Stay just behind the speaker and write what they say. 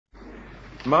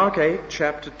Mark 8,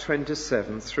 chapter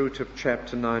 27, through to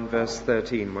chapter 9, verse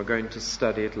 13. We're going to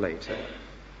study it later.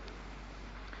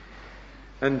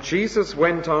 And Jesus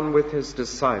went on with his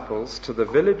disciples to the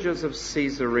villages of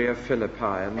Caesarea Philippi,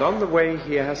 and on the way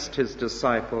he asked his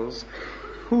disciples,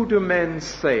 "Who do men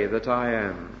say that I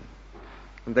am?"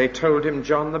 And they told him,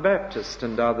 "John the Baptist,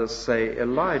 and others say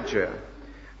Elijah,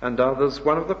 and others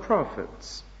one of the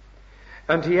prophets."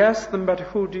 And he asked them, "But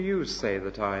who do you say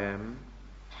that I am?"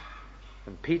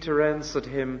 And Peter answered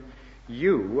him,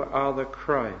 "You are the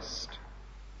Christ."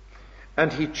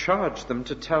 And he charged them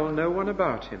to tell no one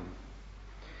about him.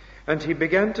 And he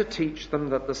began to teach them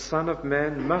that the Son of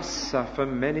Man must suffer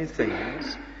many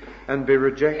things, and be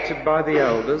rejected by the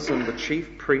elders and the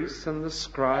chief priests and the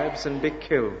scribes, and be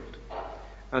killed,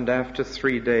 and after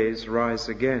 3 days rise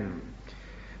again.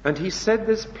 And he said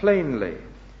this plainly.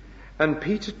 And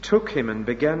Peter took him and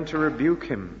began to rebuke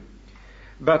him.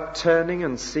 But turning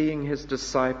and seeing his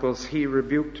disciples, he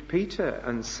rebuked Peter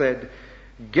and said,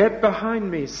 "Get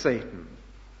behind me, Satan,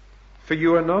 for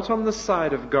you are not on the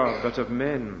side of God, but of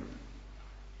men."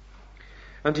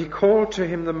 And he called to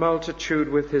him the multitude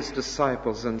with his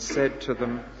disciples and said to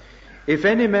them, "If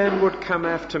any man would come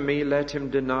after me, let him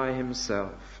deny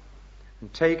himself,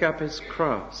 and take up his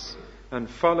cross, and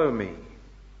follow me.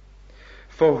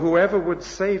 For whoever would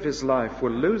save his life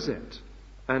will lose it,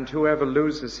 and whoever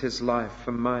loses his life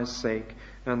for my sake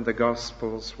and the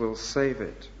gospel's will save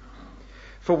it.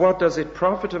 For what does it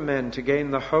profit a man to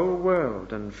gain the whole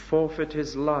world and forfeit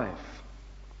his life?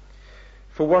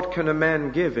 For what can a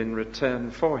man give in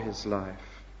return for his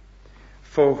life?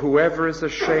 For whoever is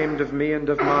ashamed of me and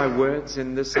of my words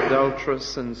in this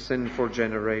adulterous and sinful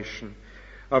generation,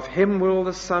 of him will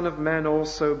the Son of Man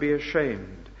also be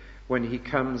ashamed when he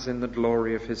comes in the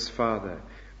glory of his Father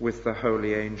with the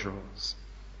holy angels."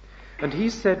 And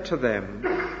he said to them,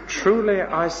 "Truly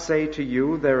I say to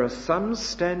you, there are some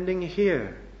standing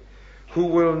here who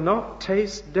will not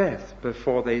taste death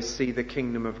before they see the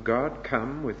kingdom of God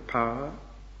come with power."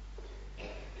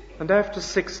 And after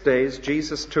 6 days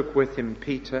Jesus took with him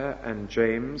Peter and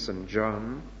James and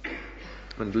John,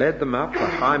 and led them up a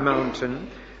high mountain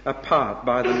apart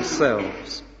by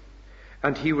themselves.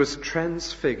 And he was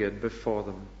transfigured before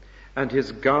them, and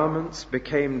his garments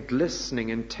became glistening,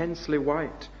 intensely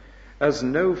white, as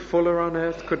no fuller on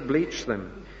earth could bleach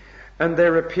them. And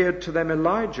there appeared to them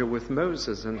Elijah with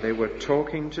Moses, and they were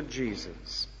talking to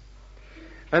Jesus.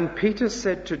 And Peter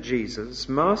said to Jesus,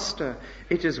 "Master,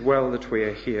 it is well that we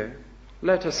are here.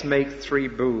 Let us make 3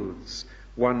 booths,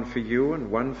 one for you,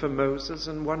 and one for Moses,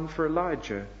 and one for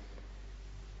Elijah."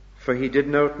 For he did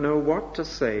not know what to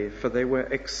say, for they were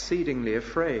exceedingly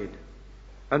afraid.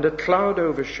 And a cloud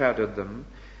overshadowed them,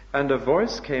 and a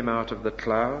voice came out of the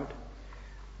cloud,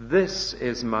 "This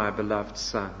is my beloved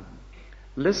Son.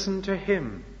 Listen to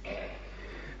him."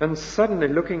 And suddenly,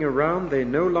 looking around, they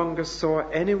no longer saw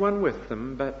anyone with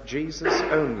them but Jesus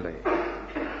only.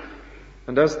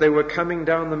 And as they were coming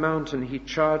down the mountain, he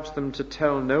charged them to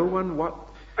tell no one what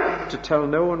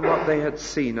they had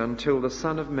seen until the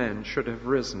Son of Man should have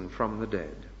risen from the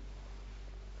dead.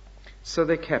 So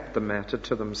they kept the matter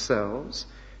to themselves,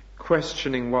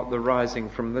 questioning what the rising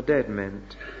from the dead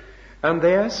meant. And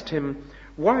they asked him,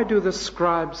 "Why do the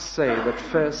scribes say that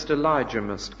first Elijah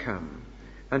must come?"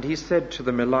 And he said to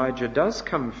them, "Elijah does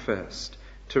come first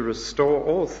to restore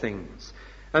all things.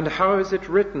 And how is it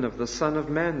written of the Son of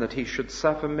Man that he should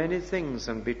suffer many things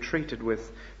and be treated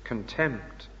with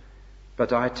contempt?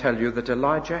 But I tell you that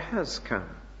Elijah has come,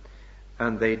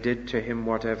 and they did to him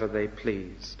whatever they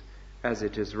pleased, as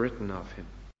it is written of him."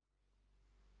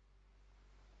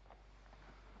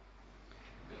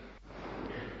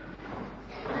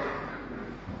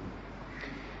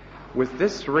 With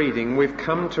this reading, we've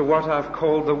come to what I've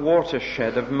called the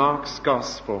watershed of Mark's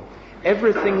Gospel.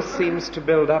 Everything seems to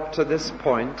build up to this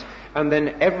point, and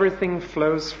then everything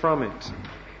flows from it.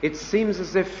 It seems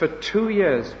as if for 2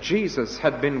 years Jesus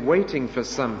had been waiting for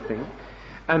something,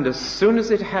 and as soon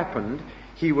as it happened,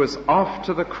 he was off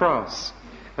to the cross.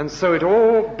 And so it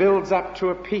all builds up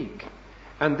to a peak.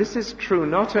 And this is true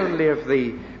not only of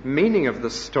the meaning of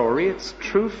the story, it's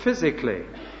true physically.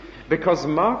 Because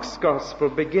Mark's Gospel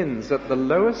begins at the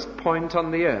lowest point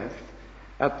on the earth,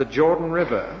 at the Jordan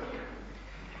River.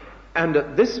 And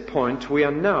at this point, we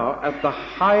are now at the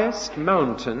highest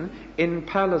mountain in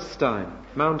Palestine,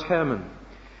 Mount Hermon.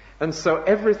 And so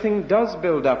everything does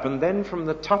build up, and then from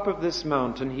the top of this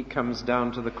mountain, he comes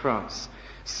down to the cross.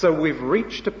 So we've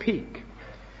reached a peak.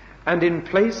 And in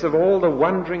place of all the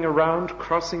wandering around,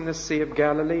 crossing the Sea of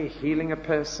Galilee, healing a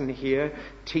person here,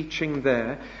 teaching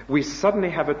there, we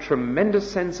suddenly have a tremendous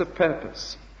sense of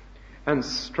purpose. And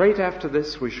straight after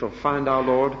this we shall find our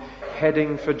Lord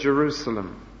heading for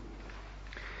Jerusalem.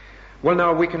 Well,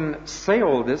 now we can say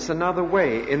all this another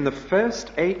way. In the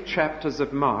first 8 chapters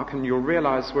of Mark, and you'll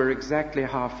realize we're exactly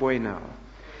halfway now.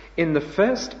 In the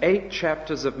first 8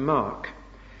 chapters of Mark,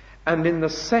 and in the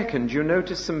second, you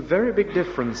notice some very big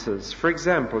differences. For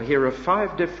example, here are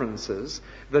 5 differences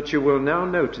that you will now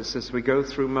notice as we go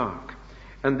through Mark.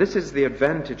 And this is the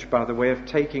advantage, by the way, of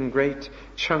taking great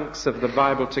chunks of the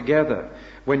Bible together.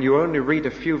 When you only read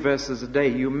a few verses a day,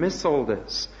 you miss all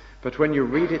this. But when you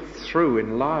read it through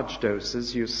in large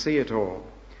doses, you see it all.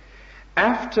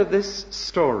 After this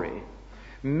story,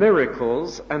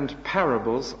 miracles and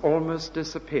parables almost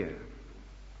disappear.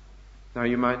 Now,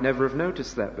 you might never have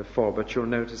noticed that before, but you'll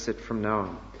notice it from now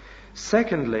on.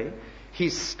 Secondly, he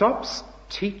stops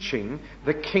teaching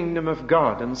the kingdom of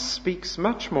God and speaks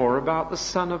much more about the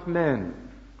Son of Man.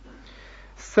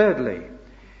 Thirdly,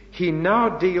 he now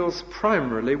deals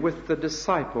primarily with the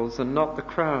disciples and not the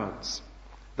crowds.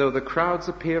 Though the crowds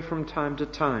appear from time to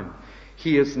time,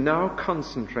 he is now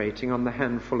concentrating on the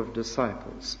handful of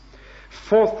disciples.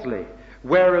 Fourthly,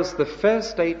 whereas the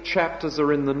first 8 chapters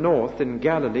are in the north in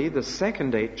Galilee, the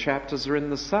second 8 chapters are in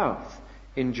the south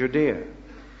in Judea.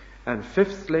 And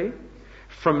fifthly,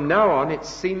 from now on it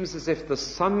seems as if the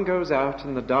sun goes out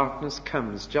and the darkness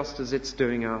comes, just as it's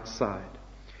doing outside.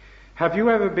 Have you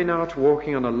ever been out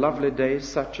walking on a lovely day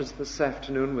such as this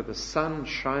afternoon with the sun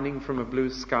shining from a blue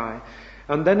sky,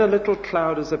 and then a little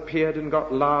cloud has appeared and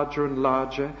got larger and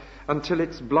larger until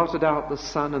it's blotted out the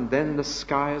sun, and then the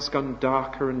sky has gone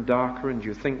darker and darker and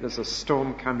you think there's a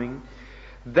storm coming?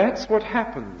 That's what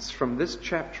happens from this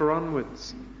chapter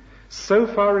onwards. So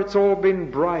far it's all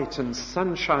been bright and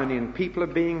sunshiny and people are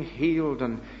being healed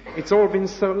and it's all been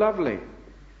so lovely.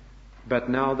 But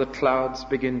now the clouds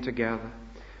begin to gather.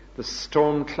 The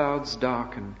storm clouds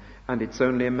darken, and it's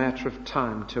only a matter of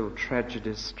time till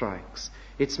tragedy strikes.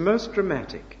 It's most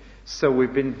dramatic. So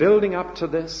we've been building up to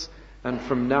this, and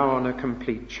from now on a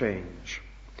complete change.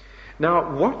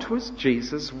 Now, what was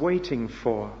Jesus waiting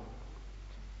for?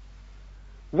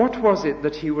 What was it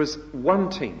that he was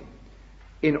wanting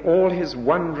in all his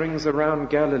wanderings around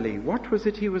Galilee? What was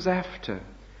it he was after?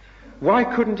 Why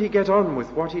couldn't he get on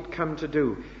with what he'd come to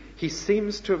do? He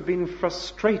seems to have been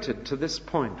frustrated to this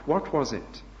point. What was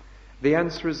it? The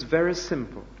answer is very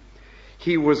simple.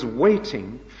 He was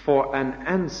waiting for an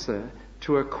answer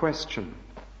to a question.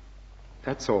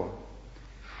 That's all.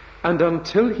 And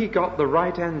until he got the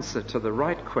right answer to the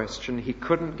right question, he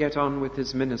couldn't get on with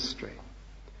his ministry.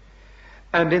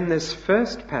 And in this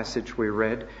first passage we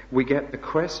read, we get the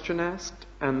question asked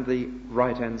and the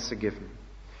right answer given.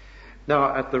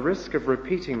 Now, at the risk of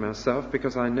repeating myself,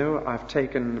 because I know I've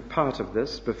taken part of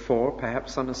this before,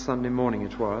 perhaps on a Sunday morning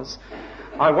it was,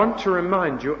 I want to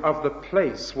remind you of the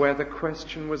place where the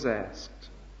question was asked.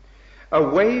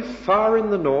 Away far in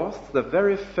the north, the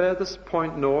very furthest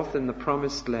point north in the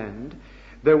Promised Land,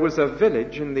 there was a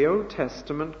village in the Old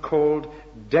Testament called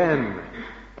Dan.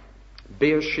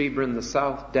 Beersheba in the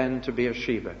south, Dan to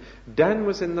Beersheba. Dan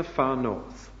was in the far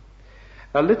north.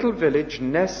 A little village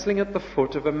nestling at the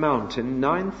foot of a mountain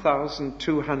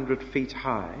 9,200 feet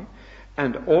high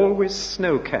and always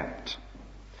snow-capped.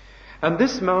 And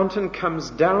this mountain comes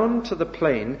down to the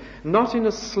plain, not in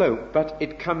a slope, but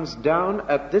it comes down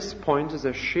at this point as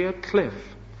a sheer cliff,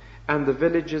 and the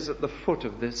village is at the foot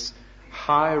of this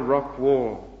high rock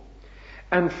wall.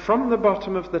 And from the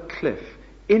bottom of the cliff,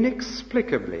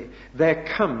 inexplicably, there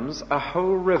comes a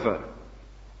whole river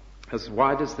as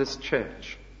wide as this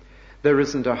church. There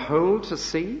isn't a hole to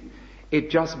see.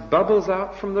 It just bubbles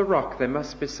out from the rock. There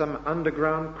must be some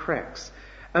underground cracks.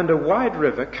 And a wide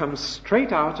river comes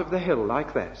straight out of the hill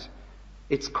like that.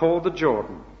 It's called the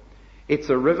Jordan. It's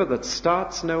a river that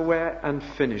starts nowhere and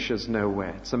finishes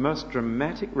nowhere. It's a most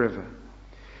dramatic river.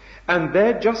 And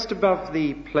there, just above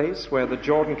the place where the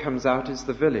Jordan comes out, is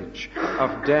the village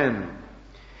of Dan.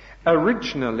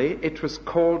 Originally, it was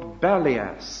called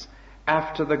Balias,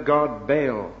 after the god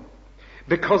Baal,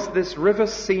 because this river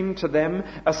seemed to them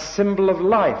a symbol of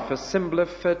life, a symbol of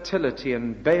fertility,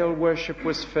 and Baal worship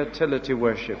was fertility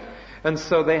worship. And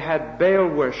so they had Baal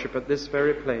worship at this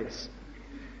very place.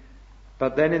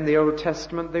 But then in the Old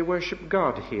Testament they worship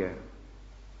God here.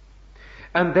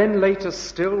 And then later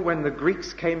still, when the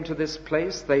Greeks came to this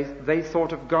place, they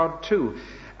thought of God too.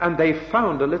 And they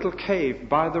found a little cave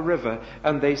by the river,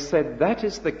 and they said that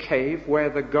is the cave where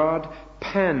the god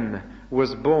Pan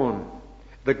was born,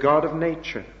 the god of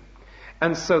nature.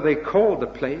 And so they called the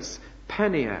place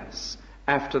Panias,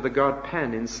 after the god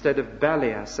Pan, instead of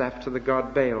Balias, after the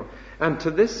god Baal. And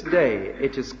to this day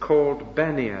it is called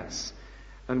Banias.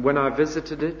 And when I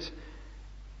visited it,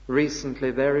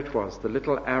 Recently there it was, the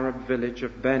little Arab village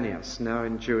of Banias, now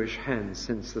in Jewish hands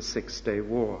since the 6-Day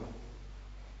War.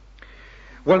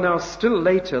 Well, now still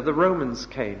later the Romans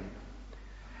came.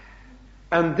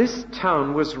 And this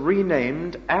town was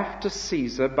renamed after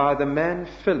Caesar by the man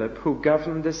Philip who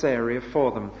governed this area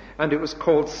for them. And it was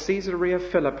called Caesarea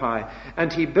Philippi.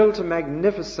 And he built a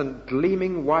magnificent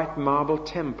gleaming white marble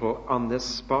temple on this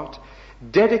spot,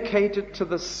 dedicated to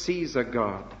the Caesar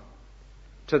god,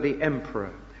 to the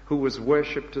emperor who was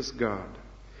worshipped as God.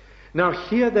 Now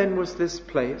here then was this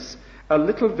place, a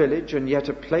little village, and yet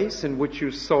a place in which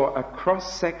you saw a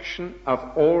cross-section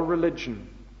of all religion.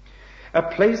 A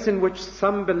place in which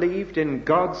some believed in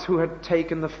gods who had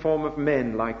taken the form of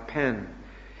men, like Pan.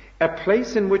 A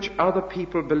place in which other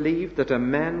people believed that a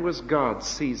man was God,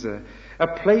 Caesar. A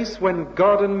place when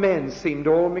God and men seemed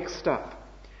all mixed up.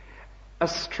 A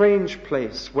strange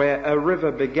place where a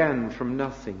river began from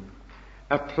nothing.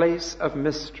 A place of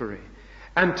mystery.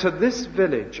 And to this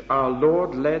village our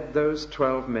Lord led those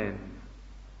 12 men.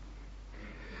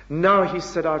 Now he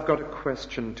said, I've got a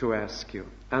question to ask you.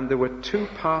 And there were 2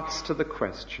 parts to the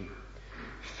question.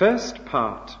 First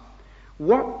part,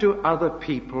 what do other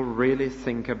people really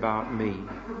think about me?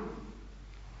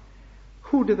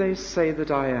 Who do they say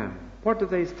that I am? What do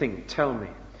they think? Tell me.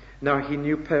 Now he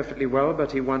knew perfectly well,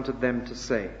 but he wanted them to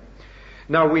say.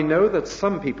 Now we know that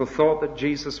some people thought that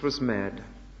Jesus was mad.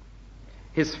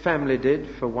 His family did,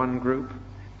 for one group,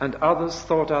 and others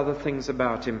thought other things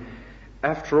about him.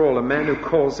 After all, a man who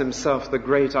calls himself the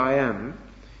great I am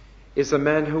is a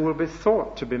man who will be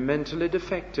thought to be mentally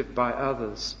defective by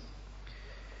others.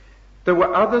 There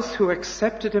were others who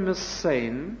accepted him as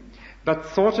sane, but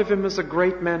thought of him as a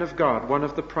great man of God, one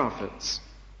of the prophets.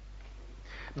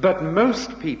 But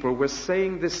most people were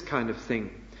saying this kind of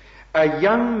thing. A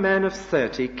young man of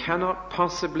 30 cannot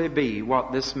possibly be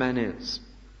what this man is.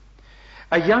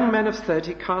 A young man of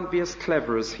 30 can't be as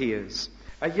clever as he is.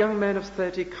 A young man of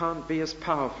 30 can't be as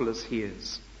powerful as he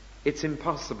is. It's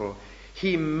impossible.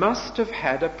 He must have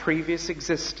had a previous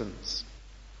existence.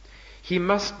 He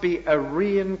must be a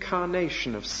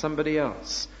reincarnation of somebody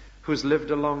else who's lived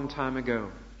a long time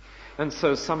ago. And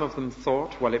so some of them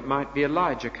thought, well, it might be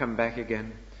Elijah come back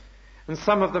again. And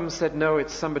some of them said, no,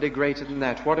 it's somebody greater than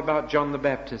that. What about John the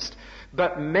Baptist?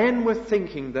 But men were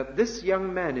thinking that this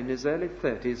young man in his early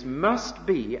 30s must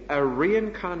be a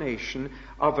reincarnation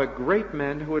of a great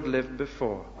man who had lived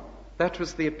before. That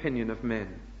was the opinion of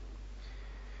men.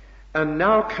 And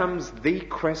now comes the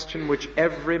question which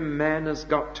every man has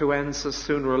got to answer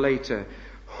sooner or later.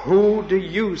 Who do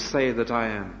you say that I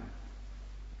am?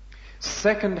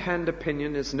 Second-hand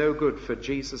opinion is no good for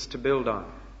Jesus to build on.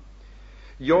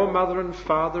 Your mother and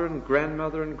father and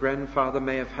grandmother and grandfather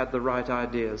may have had the right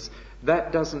ideas.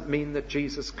 That doesn't mean that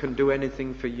Jesus can do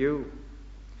anything for you.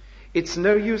 It's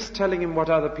no use telling him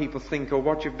what other people think or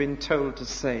what you've been told to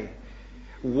say.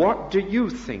 What do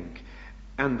you think?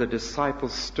 And the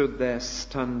disciples stood there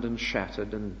stunned and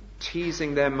shattered and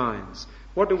teasing their minds.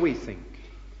 What do we think?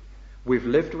 We've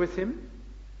lived with him.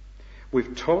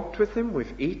 We've talked with him.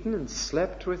 We've eaten and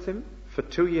slept with him for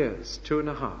 2 years,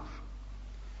 2.5.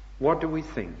 What do we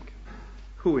think?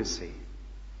 Who is he?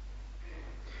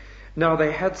 Now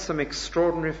they had some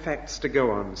extraordinary facts to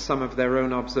go on, some of their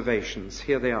own observations.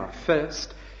 Here they are.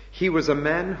 First, he was a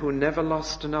man who never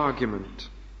lost an argument.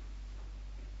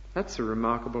 That's a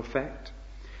remarkable fact.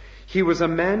 He was a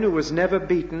man who was never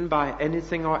beaten by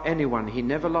anything or anyone. He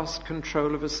never lost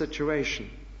control of a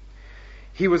situation.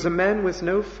 He was a man with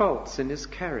no faults in his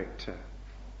character.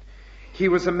 He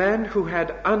was a man who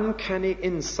had uncanny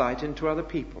insight into other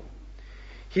people.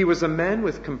 He was a man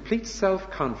with complete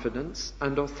self-confidence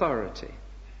and authority.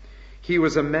 He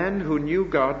was a man who knew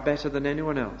God better than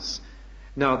anyone else.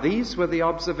 Now, these were the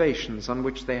observations on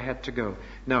which they had to go.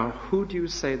 Now, who do you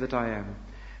say that I am?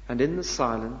 And in the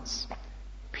silence,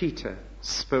 Peter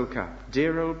spoke up.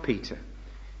 Dear old Peter.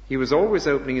 He was always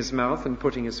opening his mouth and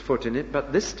putting his foot in it,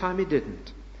 but this time he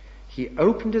didn't. He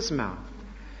opened his mouth.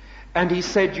 And he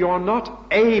said, you're not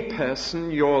a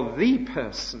person, you're the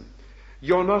person.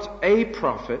 You're not a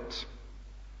prophet,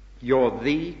 you're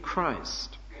the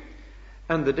Christ.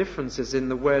 And the difference is in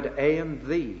the word a and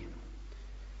the.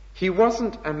 He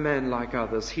wasn't a man like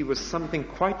others. He was something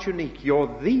quite unique.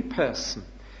 You're the person.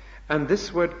 And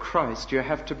this word Christ, you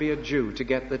have to be a Jew to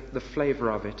get the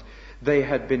flavor of it. They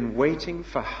had been waiting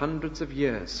for hundreds of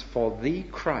years for the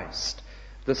Christ,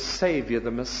 the Savior,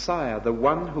 the Messiah, the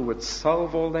one who would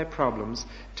solve all their problems,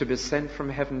 to be sent from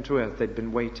heaven to earth. They'd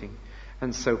been waiting.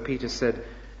 And so Peter said,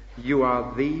 you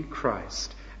are the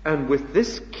Christ. And with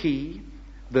this key,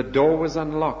 the door was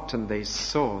unlocked and they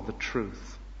saw the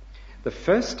truth. The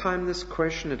first time this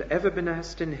question had ever been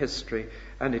asked in history,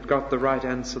 and it got the right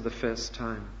answer the first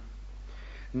time.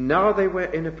 Now they were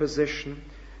in a position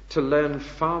to learn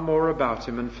far more about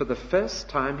him, and for the first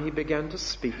time he began to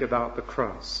speak about the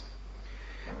cross.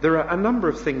 There are a number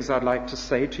of things I'd like to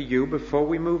say to you before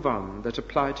we move on that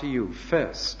apply to you.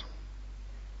 First,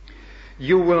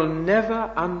 you will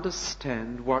never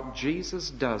understand what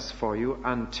Jesus does for you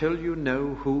until you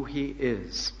know who he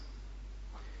is.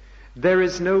 There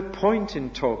is no point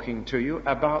in talking to you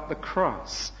about the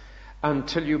cross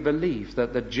until you believe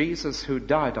that the Jesus who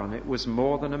died on it was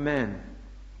more than a man.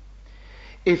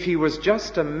 If he was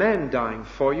just a man dying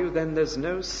for you, then there's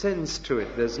no sense to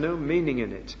it. There's no meaning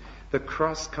in it. The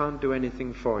cross can't do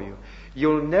anything for you.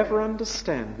 You'll never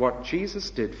understand what Jesus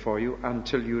did for you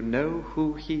until you know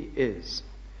who he is.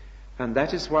 And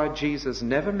that is why Jesus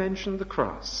never mentioned the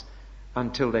cross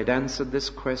until they'd answered this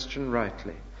question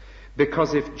rightly.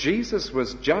 Because if Jesus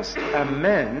was just a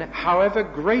man, however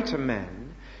great a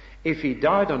man, if he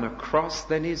died on a cross,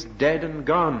 then he's dead and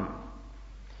gone.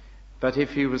 But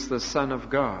if he was the Son of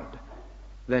God,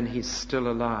 then he's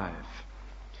still alive.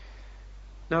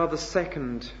 Now the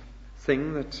second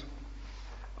thing that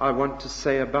I want to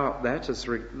say about that as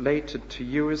related to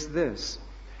you is this.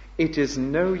 It is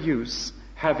no use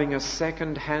having a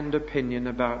second-hand opinion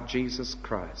about Jesus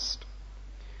Christ.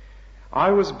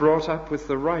 I was brought up with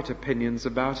the right opinions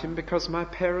about him because my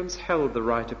parents held the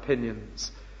right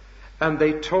opinions. And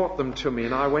they taught them to me,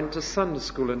 and I went to Sunday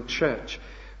school and church.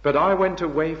 But I went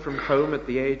away from home at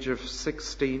the age of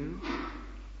 16,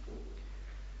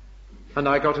 and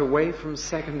I got away from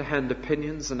second-hand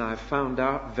opinions, and I found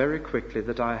out very quickly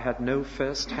that I had no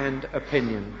first-hand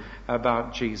opinion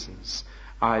about Jesus.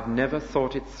 I'd never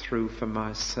thought it through for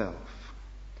myself.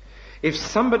 If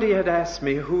somebody had asked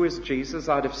me, who is Jesus,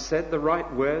 I'd have said the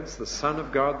right words, the Son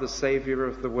of God, the Savior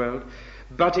of the world,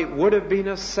 but it would have been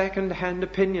a second-hand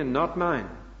opinion, not mine.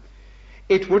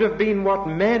 It would have been what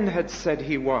men had said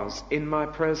he was in my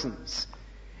presence.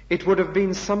 It would have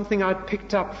been something I'd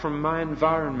picked up from my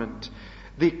environment.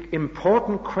 The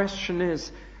important question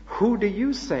is, who do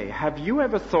you say? Have you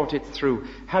ever thought it through?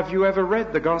 Have you ever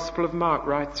read the Gospel of Mark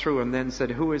right through and then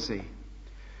said, who is he?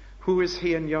 Who is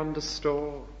he in yonder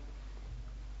stall?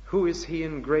 Who is he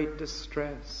in great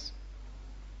distress?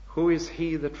 Who is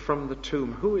he that from the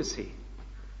tomb? Who is he?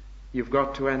 You've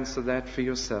got to answer that for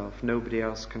yourself. Nobody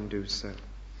else can do so.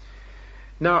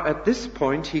 Now, at this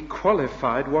point, he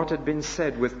qualified what had been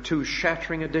said with two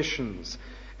shattering additions.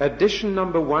 Addition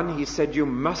number 1, he said, you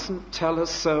mustn't tell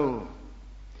us so.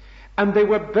 And they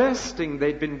were bursting.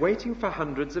 They'd been waiting for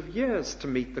hundreds of years to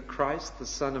meet the Christ, the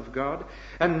Son of God.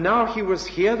 And now he was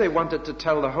here. They wanted to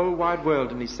tell the whole wide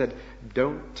world. And he said,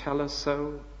 don't tell us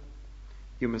so.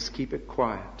 You must keep it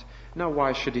quiet. Now,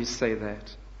 why should he say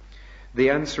that? The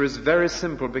answer is very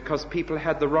simple, because people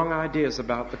had the wrong ideas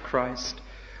about the Christ.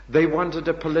 They wanted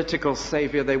a political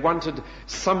savior. They wanted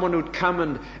someone who'd come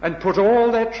and put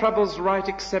all their troubles right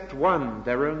except one,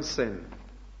 their own sin.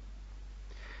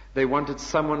 They wanted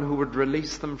someone who would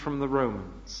release them from the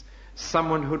Romans,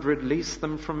 someone who'd release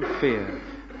them from fear,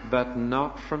 but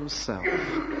not from self.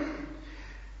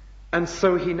 And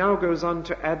so he now goes on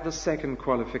to add the second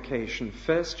qualification.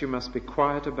 First, you must be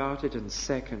quiet about it, and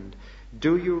second,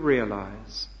 do you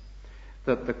realize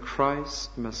that the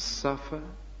Christ must suffer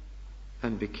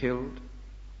and be killed?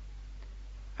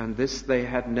 And this they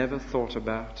had never thought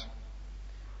about.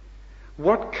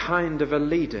 What kind of a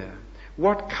leader,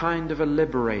 what kind of a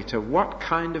liberator, what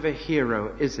kind of a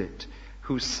hero is it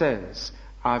who says,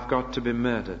 I've got to be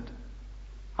murdered,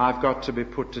 I've got to be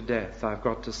put to death, I've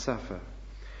got to suffer?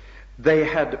 They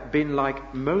had been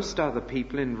like most other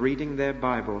people in reading their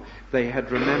Bible. They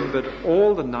had remembered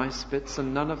all the nice bits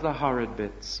and none of the horrid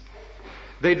bits.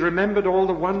 They'd remembered all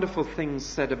the wonderful things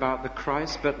said about the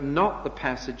Christ, but not the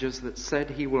passages that said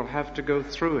he will have to go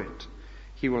through it.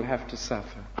 He will have to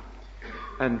suffer.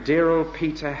 And dear old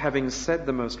Peter, having said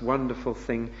the most wonderful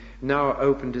thing, now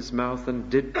opened his mouth and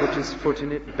did put his foot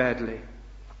in it badly.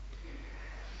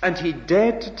 And he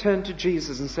dared to turn to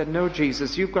Jesus and said, no,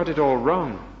 Jesus, you've got it all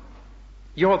wrong.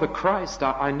 You're the Christ.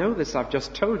 I know this. I've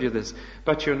just told you this.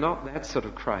 But you're not that sort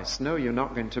of Christ. No, you're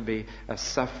not going to be a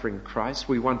suffering Christ.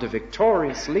 We want a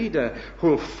victorious leader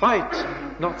who'll fight,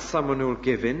 not someone who'll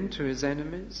give in to his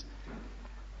enemies.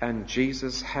 And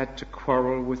Jesus had to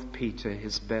quarrel with Peter,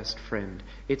 his best friend.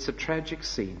 It's a tragic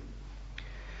scene.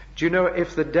 Do you know,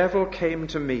 if the devil came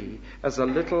to me as a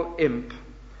little imp,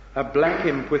 a black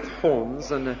imp with horns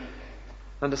and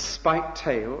a spiked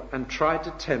tail, and tried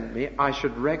to tempt me, I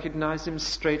should recognize him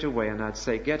straight away, and I'd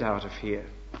say, get out of here.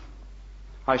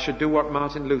 I should do what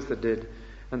Martin Luther did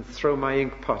and throw my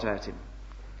ink pot at him.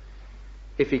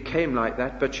 if he came like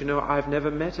that, but you know, I've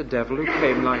never met a devil who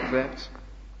came like that.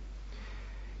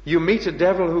 You meet a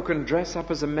devil who can dress up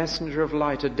as a messenger of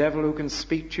light, a devil who can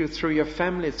speak to you through your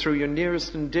family, through your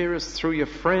nearest and dearest, through your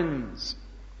friends.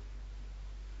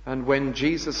 And when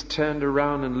Jesus turned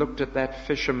around and looked at that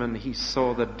fisherman, he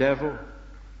saw the devil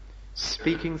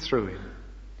speaking through him.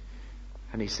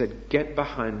 And he said, "Get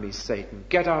behind me, Satan.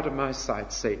 Get out of my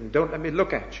sight, Satan. Don't let me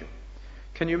look at you."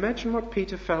 Can you imagine what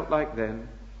Peter felt like then?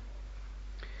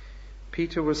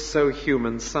 Peter was so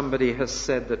human. Somebody has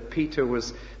said that Peter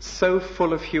was so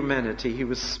full of humanity, he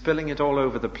was spilling it all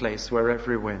over the place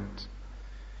wherever he went.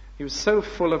 He was so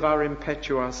full of our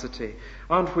impetuosity.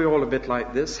 Aren't we all a bit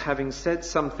like this? Having said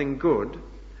something good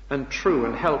and true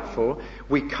and helpful,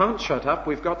 we can't shut up,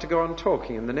 we've got to go on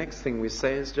talking, and the next thing we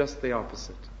say is just the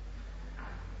opposite.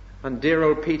 And dear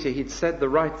old Peter, he'd said the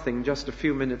right thing just a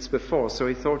few minutes before, so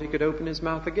he thought he could open his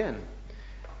mouth again,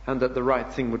 and that the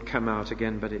right thing would come out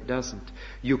again, but it doesn't.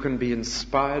 You can be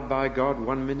inspired by God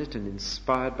one minute and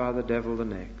inspired by the devil the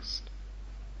next.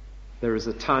 There is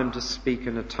a time to speak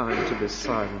and a time to be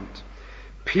silent.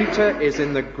 Peter is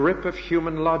in the grip of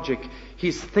human logic.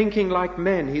 He's thinking like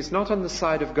men. He's not on the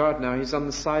side of God now. He's on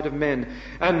the side of men.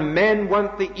 And men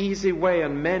want the easy way,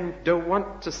 and men don't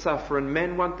want to suffer, and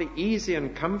men want the easy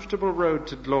and comfortable road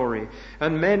to glory.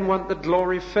 And men want the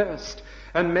glory first.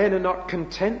 And men are not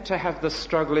content to have the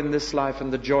struggle in this life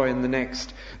and the joy in the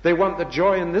next. They want the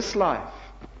joy in this life.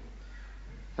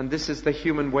 And this is the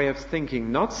human way of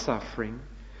thinking. Not suffering,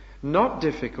 not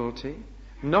difficulty,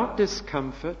 not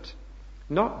discomfort,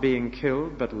 not being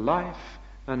killed, but life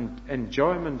and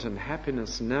enjoyment and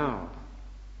happiness now.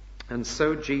 And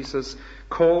so Jesus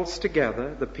calls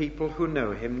together the people who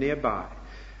know him nearby.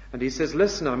 And he says,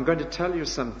 "Listen, I'm going to tell you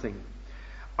something.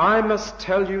 I must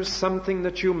tell you something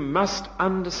that you must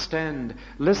understand.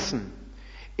 Listen,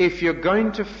 if you're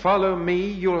going to follow me,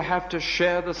 you'll have to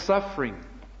share the suffering.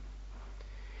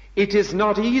 It is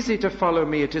not easy to follow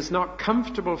me. It is not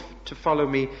comfortable to follow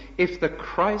me. If the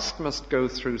Christ must go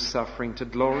through suffering to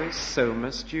glory, so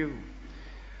must you."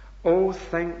 Oh,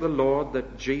 thank the Lord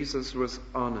that Jesus was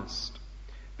honest.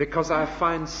 Because I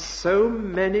find so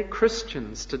many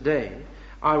Christians today,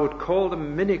 I would call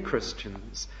them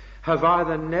mini-Christians, have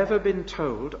either never been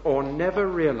told or never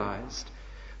realized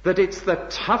that it's the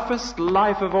toughest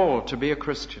life of all to be a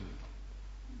Christian.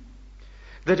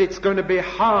 That it's going to be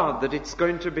hard, that it's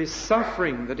going to be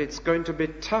suffering, that it's going to be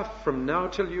tough from now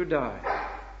till you die.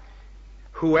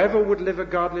 Whoever would live a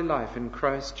godly life in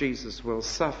Christ Jesus will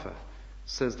suffer,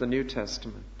 says the New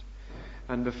Testament.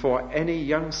 And before any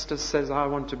youngster says, "I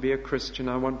want to be a Christian,"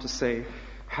 I want to say,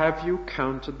 have you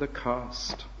counted the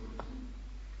cost?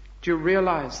 Do you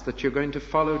realize that you're going to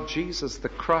follow Jesus, the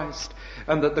Christ,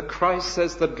 and that the Christ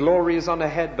says the glory is on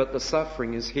ahead, but the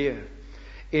suffering is here?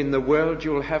 In the world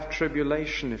you'll have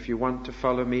tribulation. If you want to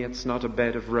follow me, it's not a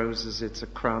bed of roses, it's a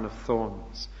crown of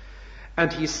thorns.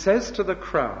 And he says to the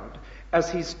crowd, as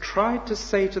he's tried to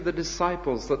say to the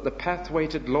disciples that the pathway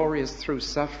to glory is through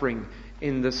suffering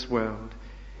in this world,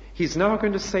 he's now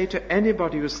going to say to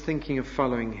anybody who's thinking of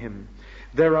following him,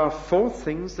 there are 4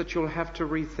 things that you'll have to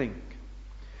rethink.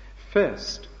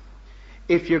 First,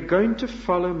 if you're going to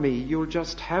follow me, you'll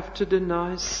just have to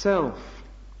deny self.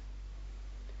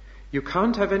 You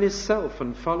can't have any self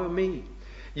and follow me.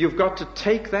 You've got to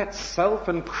take that self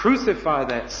and crucify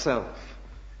that self.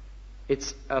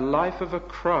 It's a life of a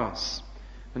cross,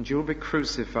 and you'll be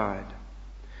crucified.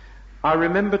 I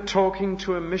remember talking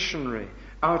to a missionary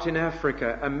out in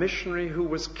Africa, a missionary who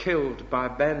was killed by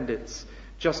bandits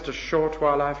just a short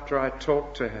while after I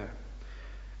talked to her.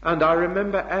 And I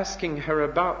remember asking her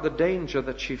about the danger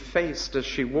that she faced as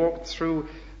she walked through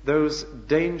those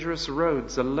dangerous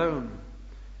roads alone.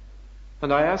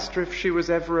 And I asked her if she was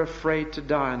ever afraid to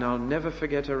die, and I'll never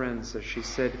forget her answer. She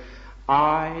said,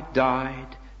 "I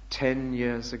died 10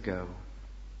 years ago.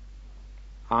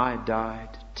 I died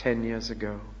 10 years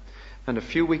ago." And a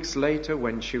few weeks later,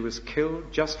 when she was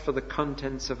killed just for the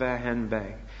contents of her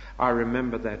handbag, I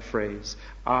remember that phrase,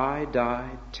 "I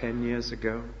died 10 years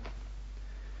ago."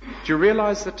 Do you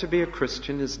realize that to be a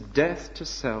Christian is death to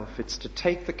self? It's to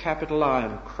take the capital I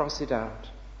and cross it out.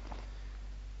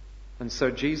 And so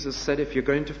Jesus said, if you're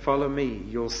going to follow me,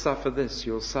 you'll suffer this,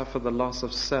 you'll suffer the loss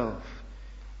of self,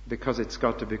 because it's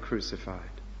got to be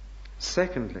crucified.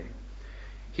 Secondly,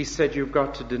 he said you've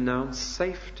got to denounce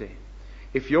safety.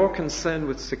 If you're concerned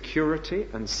with security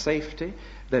and safety,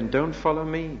 then don't follow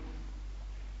me.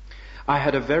 I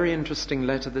had a very interesting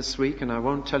letter this week, and I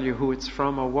won't tell you who it's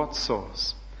from or what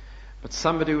source. But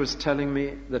somebody was telling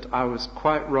me that I was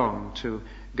quite wrong to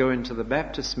go into the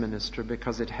Baptist ministry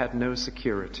because it had no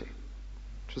security.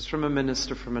 It was from a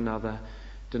minister from another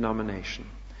denomination,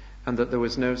 and that there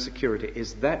was no security.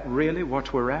 Is that really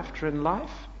what we're after in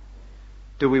life?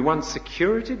 Do we want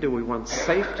security? Do we want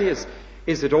safety?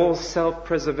 Is it all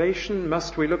self-preservation?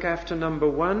 Must we look after number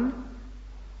one?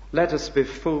 Let us be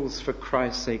fools for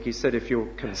Christ's sake. He said, if your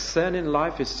concern in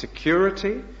life is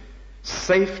security,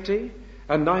 safety,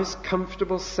 a nice,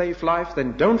 comfortable, safe life,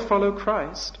 then don't follow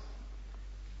Christ.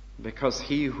 Because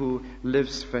he who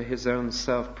lives for his own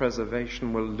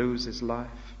self-preservation will lose his life.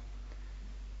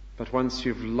 But once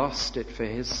you've lost it for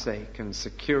his sake, and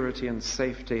security and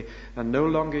safety are no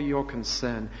longer your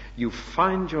concern, you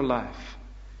find your life.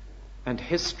 And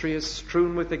history is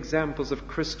strewn with examples of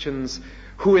Christians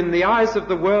who in the eyes of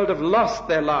the world have lost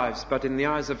their lives, but in the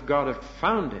eyes of God have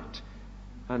found it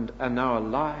and are now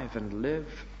alive and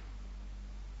live.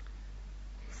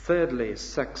 Thirdly,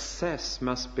 success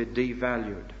must be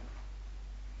devalued.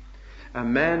 A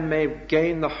man may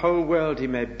gain the whole world, he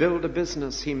may build a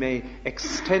business, he may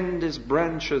extend his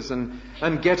branches and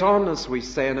get on, as we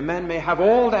say, and a man may have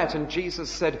all that, and Jesus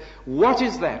said, what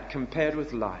is that compared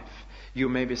with life? You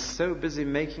may be so busy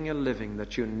making a living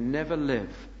that you never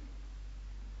live.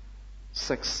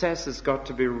 Success has got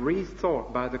to be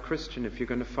rethought by the Christian if you're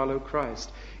going to follow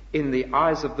Christ. In the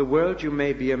eyes of the world, you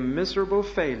may be a miserable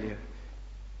failure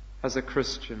as a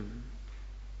Christian.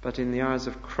 But in the eyes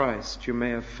of Christ, you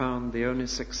may have found the only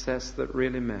success that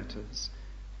really matters,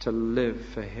 to live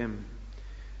for him.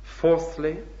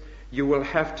 Fourthly, you will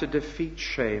have to defeat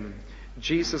shame.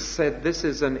 Jesus said this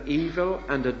is an evil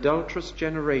and adulterous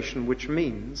generation, which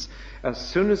means as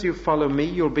soon as you follow me,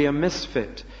 you'll be a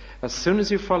misfit. As soon as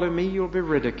you follow me, you'll be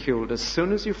ridiculed. As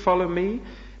soon as you follow me,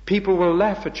 people will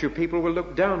laugh at you. People will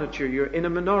look down at you. You're in a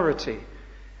minority.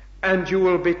 And you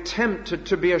will be tempted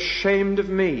to be ashamed of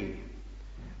me.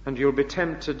 And you'll be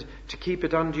tempted to keep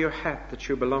it under your hat that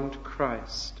you belong to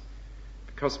Christ.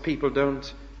 Because people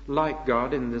don't like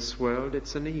God in this world.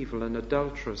 It's an evil and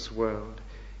adulterous world.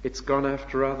 It's gone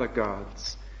after other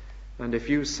gods. And if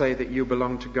you say that you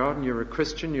belong to God and you're a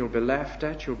Christian, you'll be laughed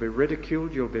at, you'll be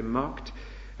ridiculed, you'll be mocked.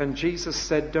 And Jesus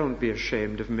said, don't be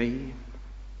ashamed of me,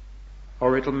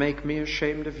 or it'll make me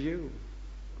ashamed of you.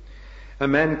 A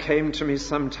man came to me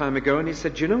some time ago and he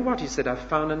said, do you know what? He said, I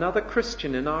found another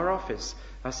Christian in our office.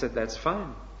 I said, that's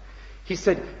fine. He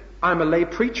said, I'm a lay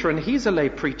preacher and he's a lay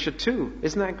preacher too.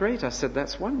 Isn't that great? I said,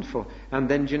 that's wonderful. And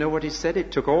then do you know what he said?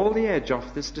 It took all the edge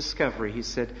off this discovery. He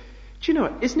said, do you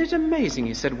know, isn't it amazing?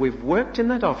 He said, we've worked in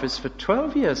that office for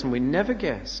 12 years and we never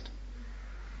guessed.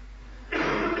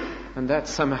 And that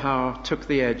somehow took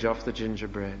the edge off the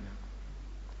gingerbread.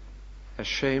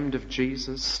 Ashamed of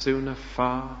Jesus, sooner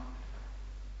far.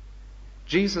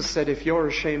 Jesus said, if you're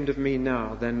ashamed of me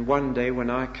now, then one day when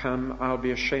I come, I'll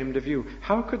be ashamed of you.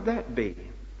 How could that be?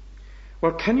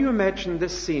 Well, can you imagine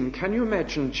this scene? Can you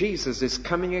imagine Jesus is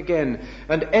coming again,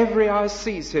 and every eye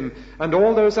sees him, and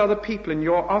all those other people in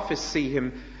your office see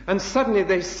him, and suddenly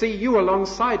they see you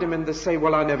alongside him, and they say,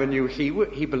 well, I never knew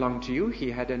he belonged to you.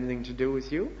 He had anything to do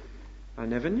with you. I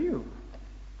never knew.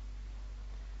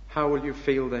 How will you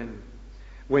feel then?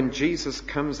 When Jesus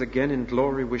comes again in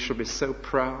glory, we shall be so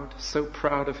proud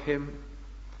of him.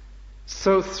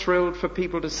 So thrilled for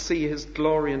people to see his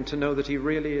glory and to know that he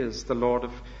really is the Lord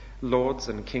of Lords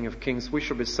and King of Kings. We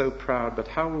shall be so proud, but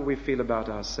how will we feel about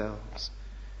ourselves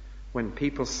when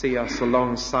people see us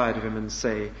alongside of him and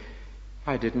say,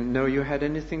 I didn't know you had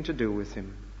anything to do with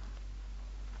him.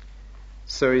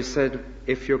 So he said,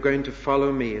 if you're going to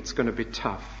follow me, it's going to be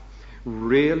tough,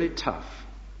 really tough.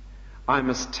 I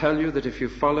must tell you that if you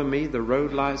follow me, the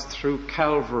road lies through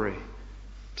Calvary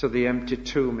to the empty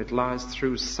tomb. It lies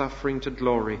through suffering to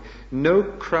glory. No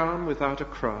crown without a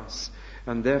cross.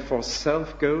 And therefore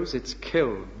self goes, it's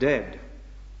killed, dead.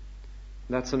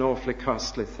 That's an awfully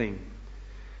costly thing.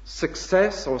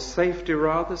 Success, or safety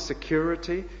rather,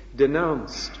 security,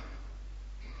 denounced.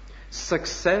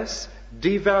 Success,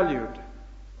 devalued.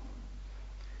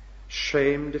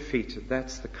 Shame, defeated.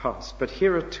 That's the cost. But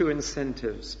here are two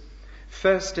incentives.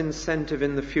 First incentive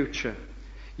in the future.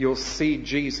 You'll see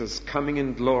Jesus coming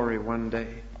in glory one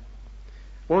day.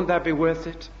 Won't that be worth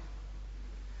it?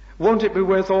 Won't it be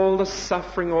worth all the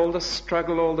suffering, all the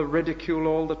struggle, all the ridicule,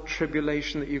 all the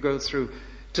tribulation that you go through,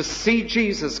 to see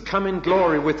Jesus come in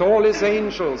glory with all his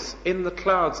angels in the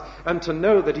clouds, and to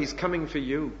know that he's coming for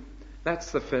you?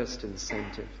 That's the first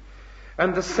incentive.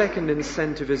 And the second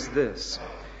incentive is this.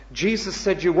 Jesus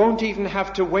said, you won't even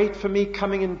have to wait for me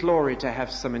coming in glory to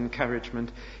have some encouragement.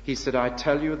 He said, I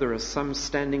tell you, there are some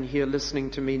standing here listening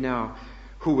to me now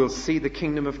who will see the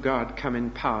kingdom of God come in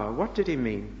power. What did he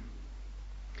mean?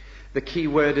 The key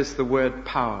word is the word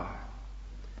power.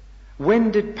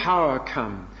 When did power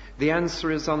come? The answer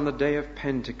is on the day of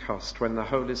Pentecost, when the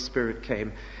Holy Spirit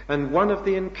came. And one of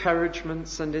the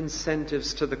encouragements and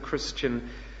incentives to the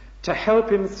Christian to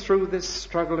help him through this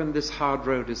struggle and this hard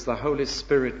road is the Holy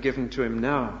Spirit given to him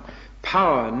now.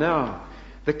 Power now.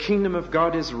 The kingdom of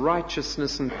God is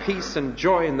righteousness and peace and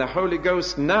joy in the Holy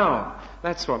Ghost now.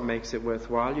 That's what makes it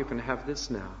worthwhile. You can have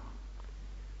this now.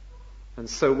 And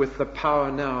so with the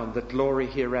power now and the glory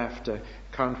hereafter,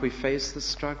 can't we face the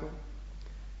struggle?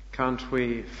 Can't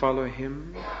we follow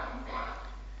him?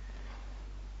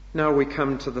 Now we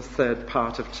come to the third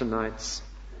part of tonight's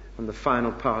and the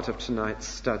final part of tonight's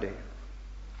study.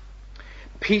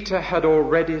 Peter had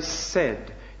already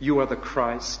said, "You are the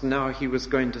Christ." Now he was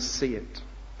going to see it.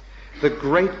 The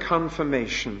great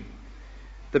confirmation,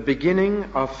 the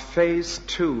beginning of phase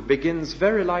 2, begins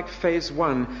very like phase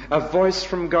 1, a voice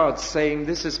from God saying,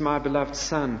 "This is my beloved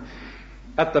Son."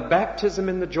 At the baptism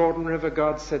in the Jordan River,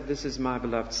 God said, "This is my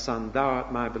beloved Son, thou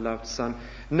art my beloved Son."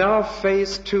 Now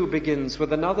phase 2 begins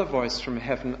with another voice from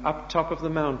heaven, up top of the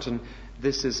mountain,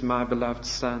 "This is my beloved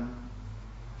Son."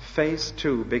 Phase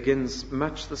 2 begins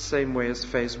much the same way as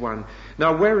phase 1.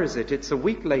 Now where is it? It's a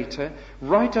week later,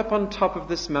 right up on top of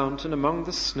this mountain among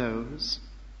the snows,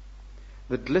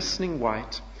 the glistening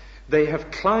white. They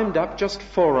have climbed up, just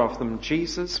 4 of them,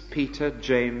 Jesus, Peter,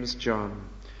 James, John.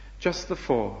 Just the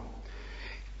 4.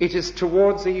 It is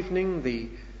towards evening, the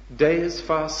day is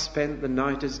fast spent, the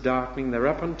night is darkening. They're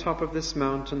up on top of this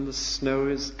mountain, the snow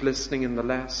is glistening in the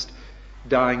last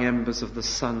dying embers of the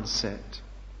sunset.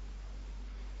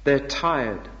 They're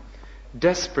tired,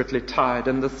 desperately tired,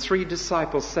 and the 3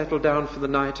 disciples settle down for the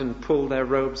night and pull their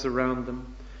robes around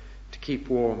them to keep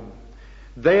warm.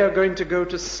 They are going to go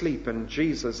to sleep, and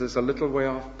Jesus is a little way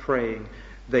off praying.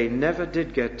 They never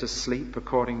did get to sleep,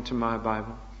 according to my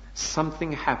Bible.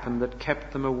 Something happened that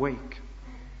kept them awake.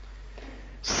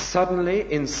 Suddenly,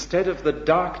 instead of the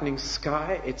darkening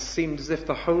sky, it seemed as if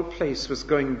the whole place was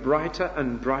going brighter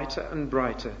and brighter and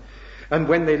brighter. And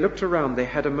when they looked around, they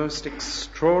had a most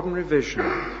extraordinary vision.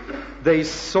 They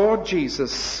saw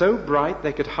Jesus so bright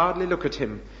they could hardly look at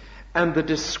him. And the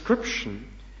description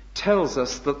tells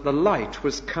us that the light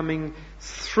was coming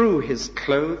through his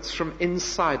clothes from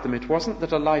inside them. It wasn't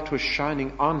that a light was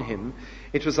shining on him.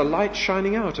 It was a light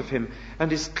shining out of him.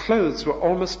 And his clothes were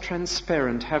almost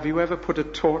transparent. Have you ever put a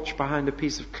torch behind a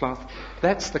piece of cloth?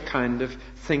 That's the kind of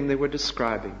thing they were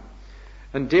describing.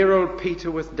 And dear old Peter,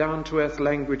 with down-to-earth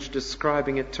language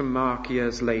describing it to Mark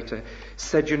years later,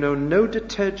 said, "You know, no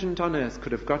detergent on earth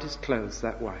could have got his clothes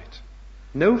that white.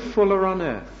 No fuller on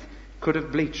earth could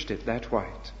have bleached it that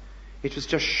white. It was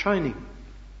just shining,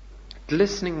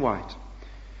 glistening white.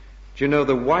 Do you know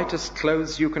the whitest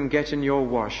clothes you can get in your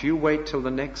wash? You wait till the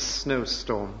next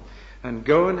snowstorm and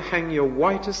go and hang your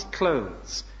whitest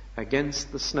clothes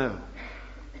against the snow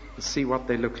and see what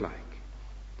they look like."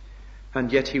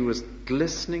 And yet he was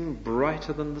glistening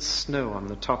brighter than the snow on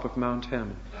the top of Mount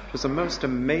Hermon. It was a most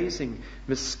amazing,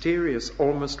 mysterious,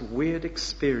 almost weird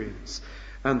experience.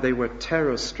 And they were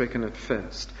terror-stricken at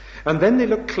first. And then they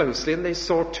looked closely and they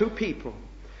saw 2 people,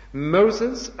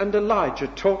 Moses and Elijah,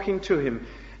 talking to him.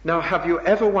 Now, have you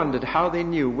ever wondered how they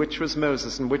knew which was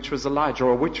Moses and which was Elijah,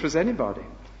 or which was anybody?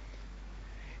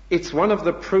 It's one of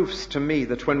the proofs to me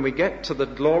that when we get to the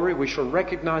glory, we shall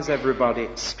recognize everybody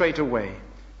straight away.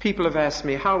 People have asked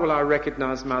me, how will I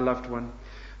recognize my loved one?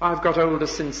 I've got older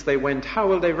since they went. How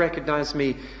will they recognize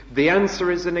me? The answer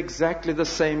is in exactly the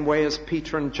same way as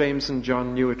Peter and James and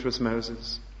John knew it was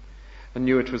Moses and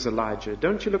knew it was Elijah.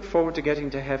 Don't you look forward to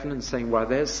getting to heaven and saying, "Why,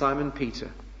 there's Simon Peter.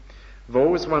 I've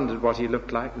always wondered what he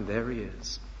looked like, and there he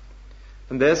is.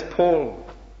 And there's Paul.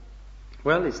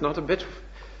 Well, he's not a bit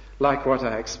like what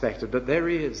I expected, but there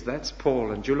he is. That's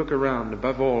Paul." And you look around.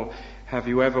 Above all, have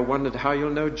you ever wondered how you'll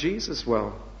know Jesus?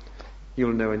 Well,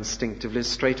 you'll know instinctively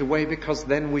straight away, because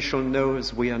then we shall know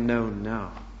as we are known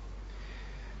now.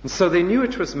 And so they knew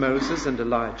it was Moses and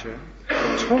Elijah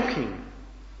talking.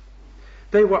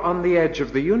 They were on the edge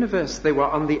of the universe. They were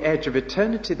on the edge of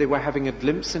eternity. They were having a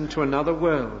glimpse into another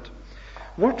world.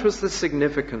 What was the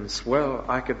significance? Well,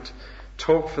 I could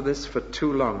talk for this for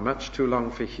too long, much too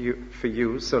long for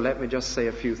you, so let me just say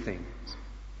a few things.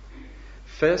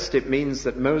 First, it means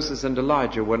that Moses and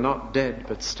Elijah were not dead,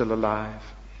 but still alive.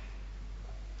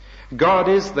 God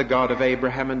is the God of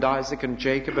Abraham and Isaac and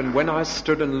Jacob, and when I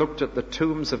stood and looked at the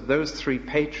tombs of those 3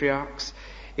 patriarchs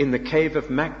in the cave of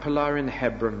Machpelah in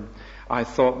Hebron, I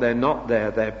thought, they're not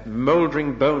there. Their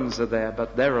mouldering bones are there,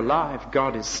 but they're alive.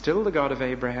 God is still the God of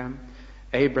Abraham.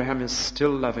 Abraham is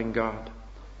still loving God.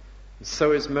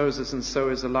 So is Moses and so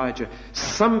is Elijah.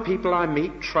 Some people I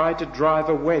meet try to drive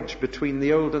a wedge between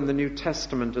the Old and the New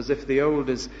Testament, as if the Old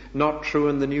is not true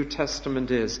and the New Testament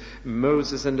is.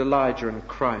 Moses and Elijah and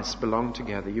Christ belong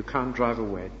together. You can't drive a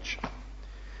wedge.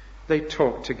 They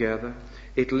talk together.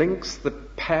 It links the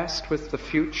past with the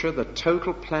future. The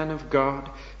total plan of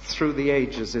God through the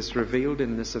ages is revealed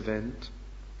in this event.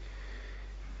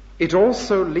 It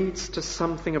also leads to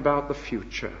something about the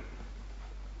future.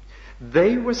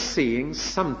 They were seeing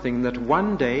something that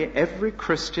one day every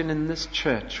Christian in this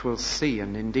church will see,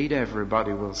 and indeed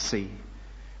everybody will see.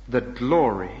 The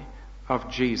glory of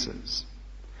Jesus.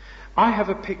 I have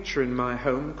a picture in my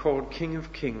home called King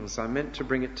of Kings. I meant to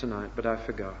bring it tonight, but I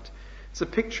forgot. It's a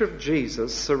picture of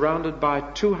Jesus surrounded by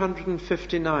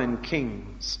 259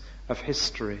 kings of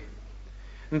history.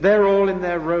 And they're all in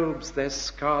their robes, their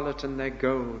scarlet and their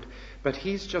gold. But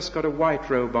he's just got a white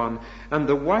robe on, and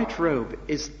the white robe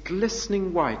is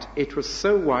glistening white. It was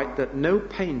so white that no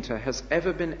painter has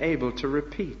ever been able to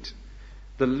repeat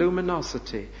the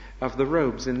luminosity of the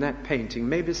robes in that painting.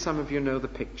 Maybe some of you know the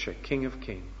picture, King of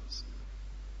Kings.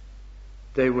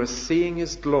 They were seeing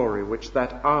his glory, which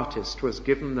that artist was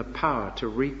given the power to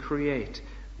recreate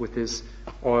with his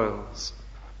oils.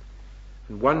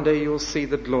 And one day you'll see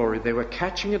the glory. They were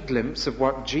catching a glimpse of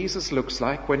what Jesus looks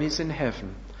like when he's in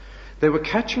heaven. They were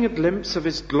catching a glimpse of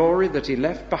his glory that he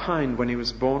left behind when he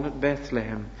was born at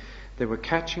Bethlehem. They were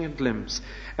catching a glimpse.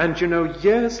 And you know,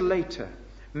 years later,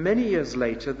 many years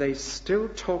later, they still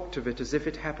talked of it as if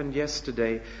it happened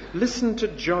yesterday. Listen to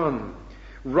John,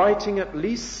 writing at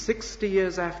least 60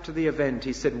 years after the event.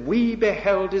 He said, "We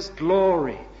beheld his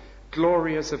glory,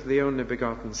 glory as of the only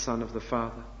begotten Son of the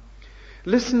Father."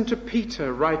 Listen to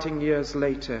Peter, writing years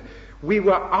later, "We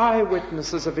were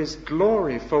eyewitnesses of his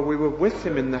glory, for we were with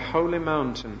him in the holy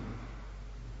mountain."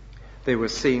 They were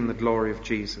seeing the glory of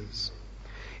Jesus.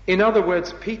 In other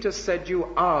words, Peter said, "You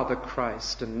are the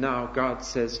Christ." And now God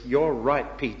says, "You're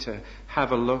right, Peter.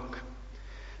 Have a look."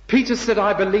 Peter said,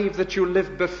 "I believe that you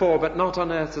lived before, but not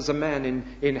on earth as a man,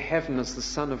 in heaven as the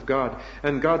Son of God."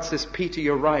 And God says, "Peter,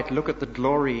 you're right. Look at the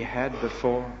glory he had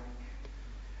before."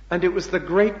 And it was the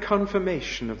great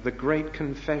confirmation of the great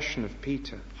confession of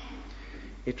Peter.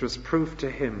 It was proof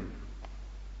to him.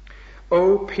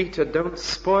 "Oh, Peter, don't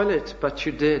spoil it," but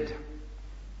you did.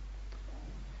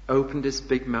 Opened his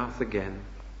big mouth again.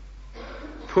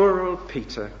 Poor old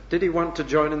Peter. Did he want to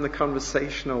join in the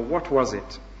conversation, or what was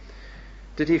it?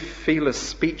 Did he feel a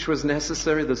speech was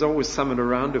necessary? There's always someone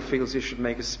around who feels he should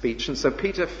make a speech. And so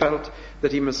Peter felt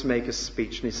that he must make a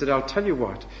speech. And he said, "I'll tell you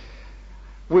what.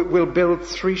 We'll build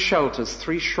 3 shelters,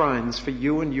 3 shrines for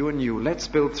you and you and you. Let's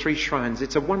build 3 shrines.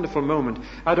 It's a wonderful moment.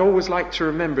 I'd always like to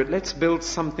remember it. Let's build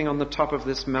something on the top of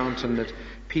this mountain that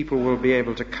people will be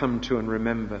able to come to and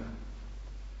remember."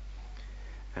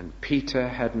 And Peter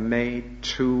had made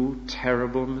 2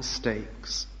 terrible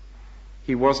mistakes.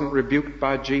 He wasn't rebuked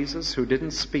by Jesus, who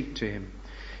didn't speak to him.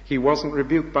 He wasn't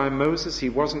rebuked by Moses. He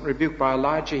wasn't rebuked by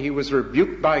Elijah. He was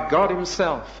rebuked by God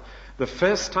himself. The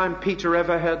first time Peter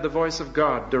ever heard the voice of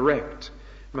God, direct,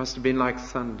 must have been like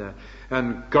thunder.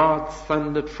 And God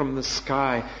thundered from the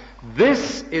sky,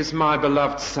 "This is my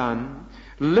beloved Son.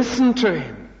 Listen to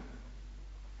him."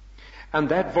 And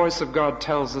that voice of God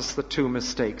tells us the 2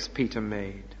 mistakes Peter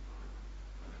made.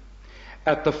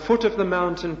 At the foot of the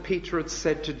mountain, Peter had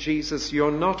said to Jesus, "You're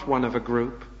not one of a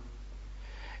group.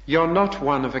 You're not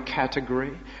one of a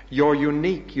category. You're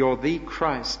unique. You're the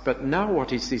Christ." But now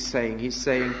what is he saying? He's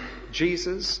saying,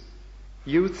 "Jesus,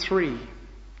 you 3. Do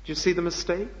you see the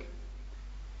mistake?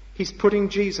 He's putting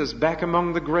Jesus back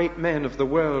among the great men of the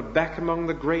world, back among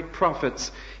the great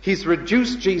prophets. He's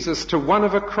reduced Jesus to one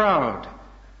of a crowd.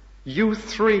 You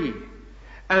 3.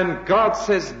 And God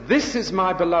says, "This is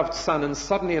my beloved Son." And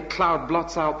suddenly a cloud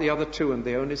blots out the other 2 and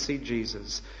they only see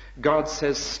Jesus. God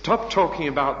says, "Stop talking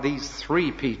about these 3,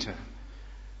 Peter.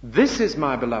 This is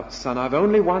my beloved Son. I've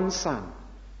only one Son.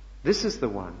 This is the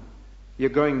one." You're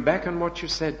going back on what you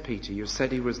said, Peter. You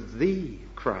said he was the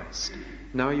Christ.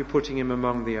 Now you're putting him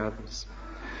among the others.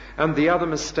 And the other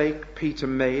mistake Peter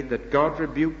made that God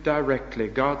rebuked directly,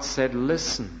 God said,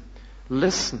 "Listen,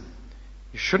 listen.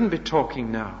 You shouldn't be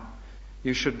talking now.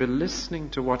 You should be listening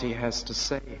to what he has to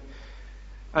say."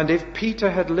 And if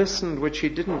Peter had listened, which he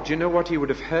didn't, do you know what he would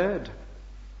have heard?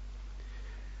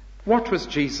 What was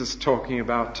Jesus talking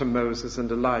about to Moses and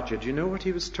Elijah? Do you know what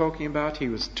he was talking about? He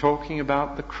was talking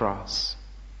about the cross,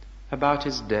 about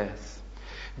his death.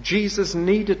 Jesus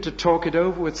needed to talk it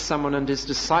over with someone, and his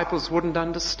disciples wouldn't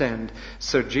understand.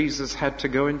 So Jesus had to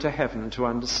go into heaven to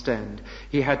understand.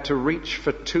 He had to reach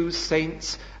for 2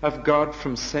 saints of God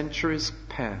from centuries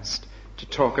past to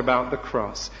talk about the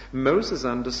cross. Moses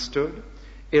understood,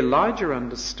 Elijah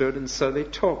understood, and so they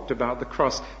talked about the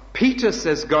cross. Peter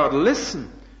says, God,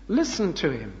 listen to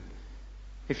him.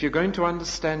 If you're going to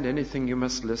understand anything, you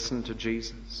must listen to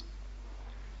Jesus.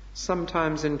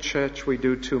 Sometimes in church we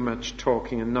do too much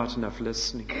talking and not enough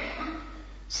listening.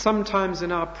 Sometimes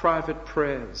in our private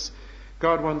prayers,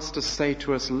 God wants to say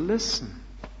to us, listen.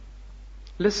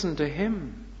 Listen to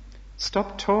him.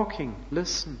 Stop talking.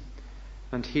 Listen.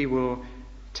 And he will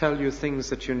tell you things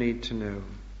that you need to know.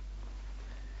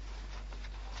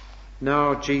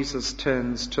 Now Jesus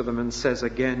turns to them and says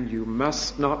again, you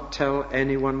must not tell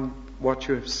anyone what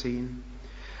you have seen.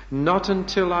 Not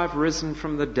until I've risen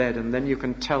from the dead, and then you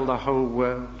can tell the whole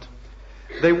world.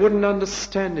 They wouldn't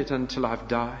understand it until I've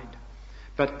died.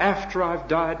 But after I've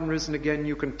died and risen again,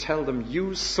 you can tell them,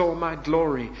 you saw my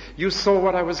glory. You saw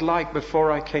what I was like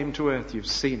before I came to earth. You've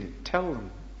seen it. Tell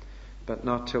them. But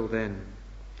not till then.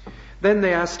 Then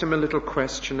they asked him a little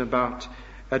question about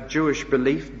a Jewish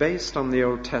belief based on the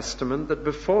Old Testament, that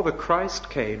before the Christ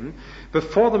came,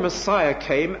 before the Messiah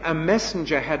came, a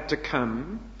messenger had to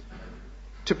come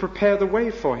to prepare the way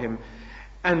for him.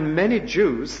 And many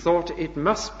Jews thought it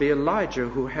must be Elijah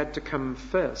who had to come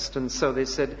first. And so they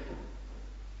said,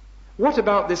 what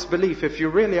about this belief? If you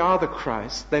really are the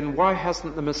Christ, then why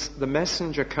hasn't the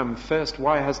messenger come first?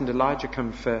 Why hasn't Elijah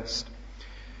come first?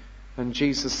 And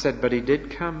Jesus said, but he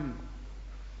did come.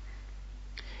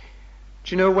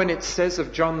 Do you know when it says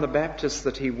of John the Baptist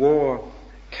that he wore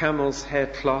camel's hair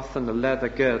cloth and a leather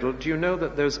girdle, do you know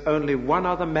that there's only one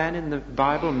other man in the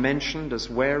Bible mentioned as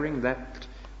wearing that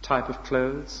type of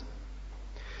clothes?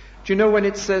 Do you know when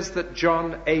it says that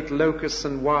John ate locusts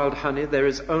and wild honey, there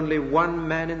is only one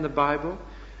man in the Bible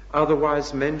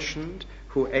otherwise mentioned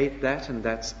who ate that, and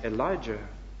that's Elijah.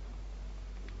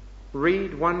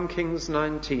 Read 1 Kings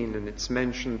 19 and it's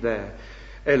mentioned there.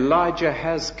 Elijah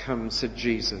has come, said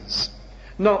Jesus.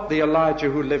 Not the Elijah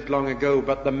who lived long ago,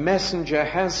 but the messenger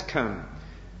has come.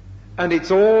 And it's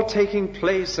all taking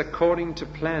place according to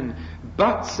plan.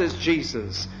 But, says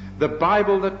Jesus, the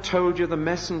Bible that told you the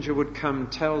messenger would come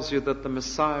tells you that the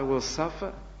Messiah will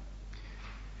suffer.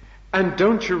 And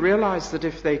don't you realize that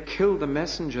if they kill the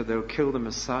messenger, they'll kill the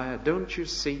Messiah? Don't you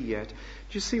see yet? Do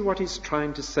you see what he's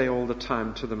trying to say all the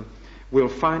time to them? We'll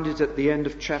find it at the end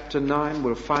of chapter 9.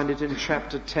 We'll find it in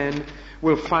chapter 10.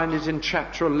 We'll find it in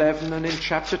chapter 11 and in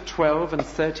chapter 12 and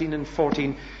 13 and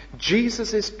 14.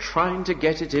 Jesus is trying to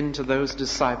get it into those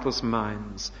disciples'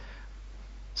 minds.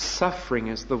 Suffering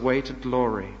is the way to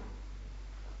glory.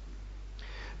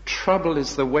 Trouble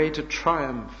is the way to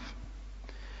triumph.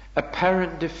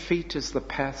 Apparent defeat is the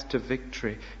path to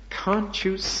victory. Can't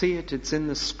you see it? It's in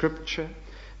the scripture.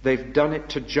 They've done it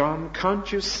to John.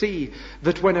 Can't you see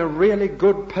that when a really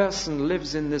good person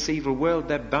lives in this evil world,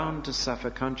 they're bound to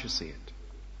suffer? Can't you see it?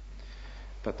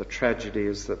 But the tragedy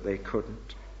is that they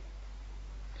couldn't.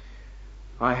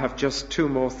 I have just 2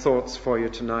 more thoughts for you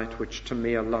tonight, which to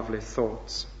me are lovely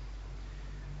thoughts.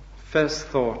 First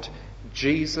thought,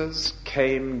 Jesus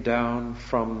came down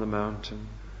from the mountain.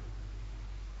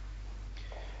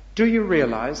 Do you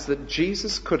realize that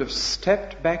Jesus could have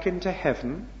stepped back into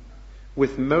heaven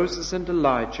with Moses and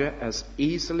Elijah as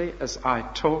easily as I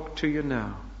talk to you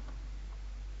now?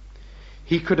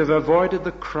 He could have avoided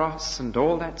the cross and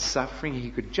all that suffering.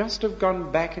 He could just have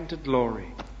gone back into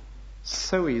glory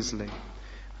so easily.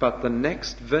 But the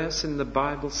next verse in the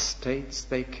Bible states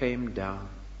they came down.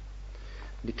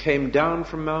 And he came down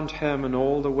from Mount Hermon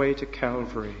all the way to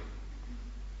Calvary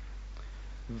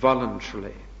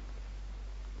voluntarily.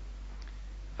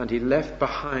 And he left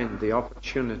behind the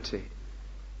opportunity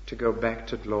to go back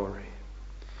to glory.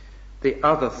 The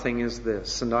other thing is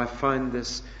this, and I find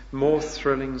this more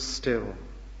thrilling still.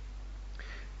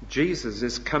 Jesus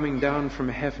is coming down from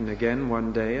heaven again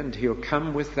one day, and he'll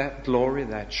come with that glory,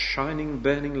 that shining,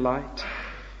 burning light.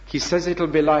 He says it'll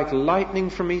be like lightning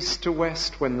from east to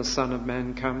west when the Son of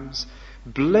Man comes,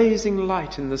 blazing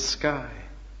light in the sky.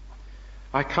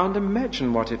 I can't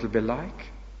imagine what it'll be like.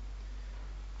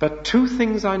 But 2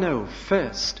 things I know.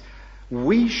 First,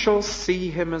 we shall see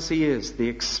him as he is. The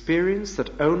experience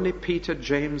that only Peter,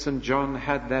 James, and John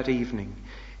had that evening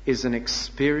is an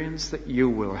experience that you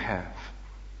will have.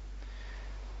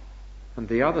 And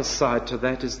the other side to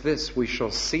that is this: we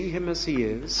shall see him as he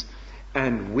is,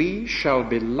 and we shall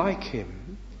be like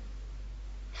him,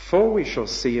 for we shall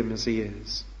see him as he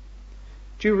is.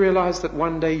 Do you realize that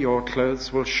one day your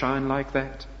clothes will shine like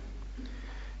that?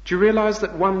 Do you realize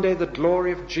that one day the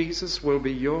glory of Jesus will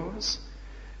be yours?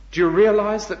 Do you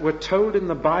realize that we're told in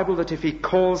the Bible that if he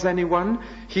calls anyone,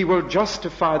 he will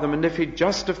justify them, and if he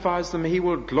justifies them, he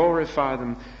will glorify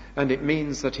them? and it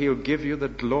means that he'll give you the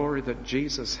glory that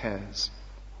Jesus has.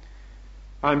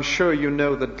 I'm sure you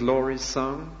know the glory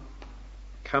song.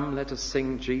 Come, let us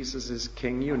sing Jesus is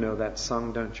King. You know that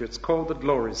song, don't you? It's called the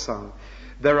glory song.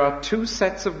 There are two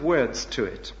sets of words to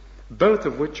it, both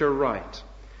of which are right.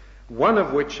 One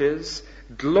of which is,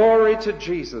 glory to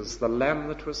Jesus, the Lamb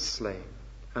that was slain.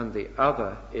 And the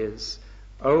other is,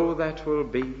 oh, that will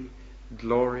be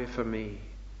glory for me,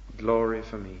 glory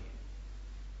for me.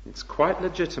 It's quite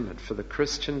legitimate for the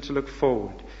Christian to look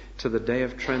forward to the day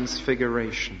of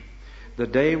transfiguration, the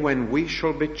day when we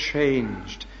shall be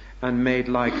changed and made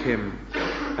like him.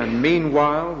 And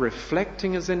meanwhile,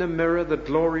 reflecting as in a mirror the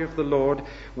glory of the Lord,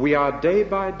 we are day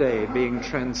by day being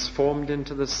transformed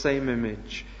into the same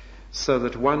image, so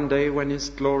that one day when his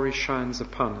glory shines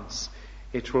upon us,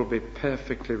 it will be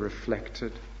perfectly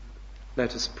reflected.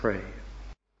 Let us pray.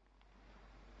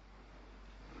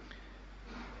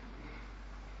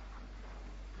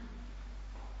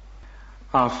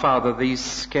 Our Father, these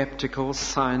skeptical,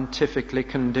 scientifically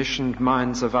conditioned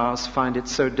minds of ours find it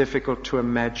so difficult to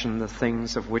imagine the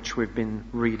things of which we've been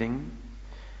reading.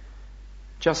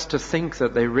 Just to think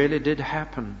that they really did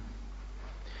happen.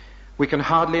 We can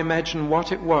hardly imagine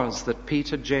what it was that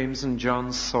Peter, James, and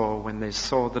John saw when they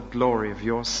saw the glory of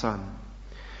your Son.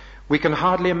 We can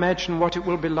hardly imagine what it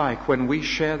will be like when we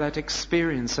share that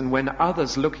experience and when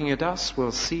others looking at us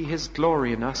will see his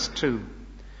glory in us too.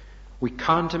 We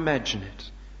can't imagine it,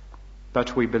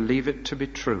 but we believe it to be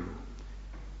true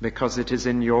because it is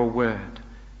in your word,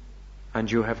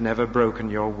 and you have never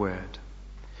broken your word.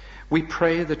 We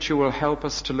pray that you will help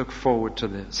us to look forward to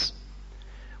this.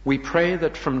 We pray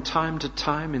that from time to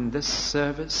time in this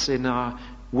service, in our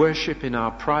worship, in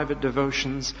our private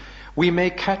devotions, we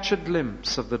may catch a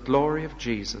glimpse of the glory of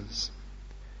Jesus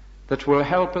that will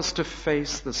help us to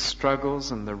face the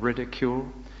struggles and the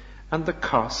ridicule and the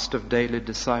cost of daily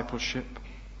discipleship.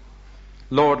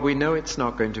 Lord, we know it's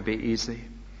not going to be easy.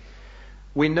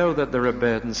 We know that there are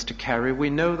burdens to carry. We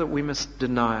know that we must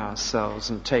deny ourselves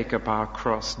and take up our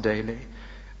cross daily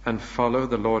and follow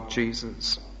the Lord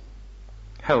Jesus.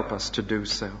 Help us to do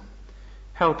so.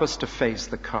 Help us to face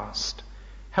the cost.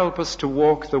 Help us to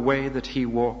walk the way that he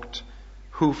walked,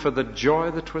 who for the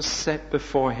joy that was set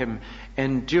before him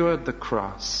endured the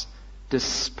cross,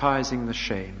 despising the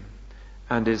shame,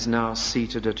 and is now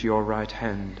seated at your right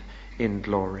hand in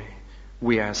glory.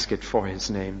 We ask it for his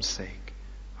name's sake.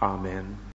 Amen.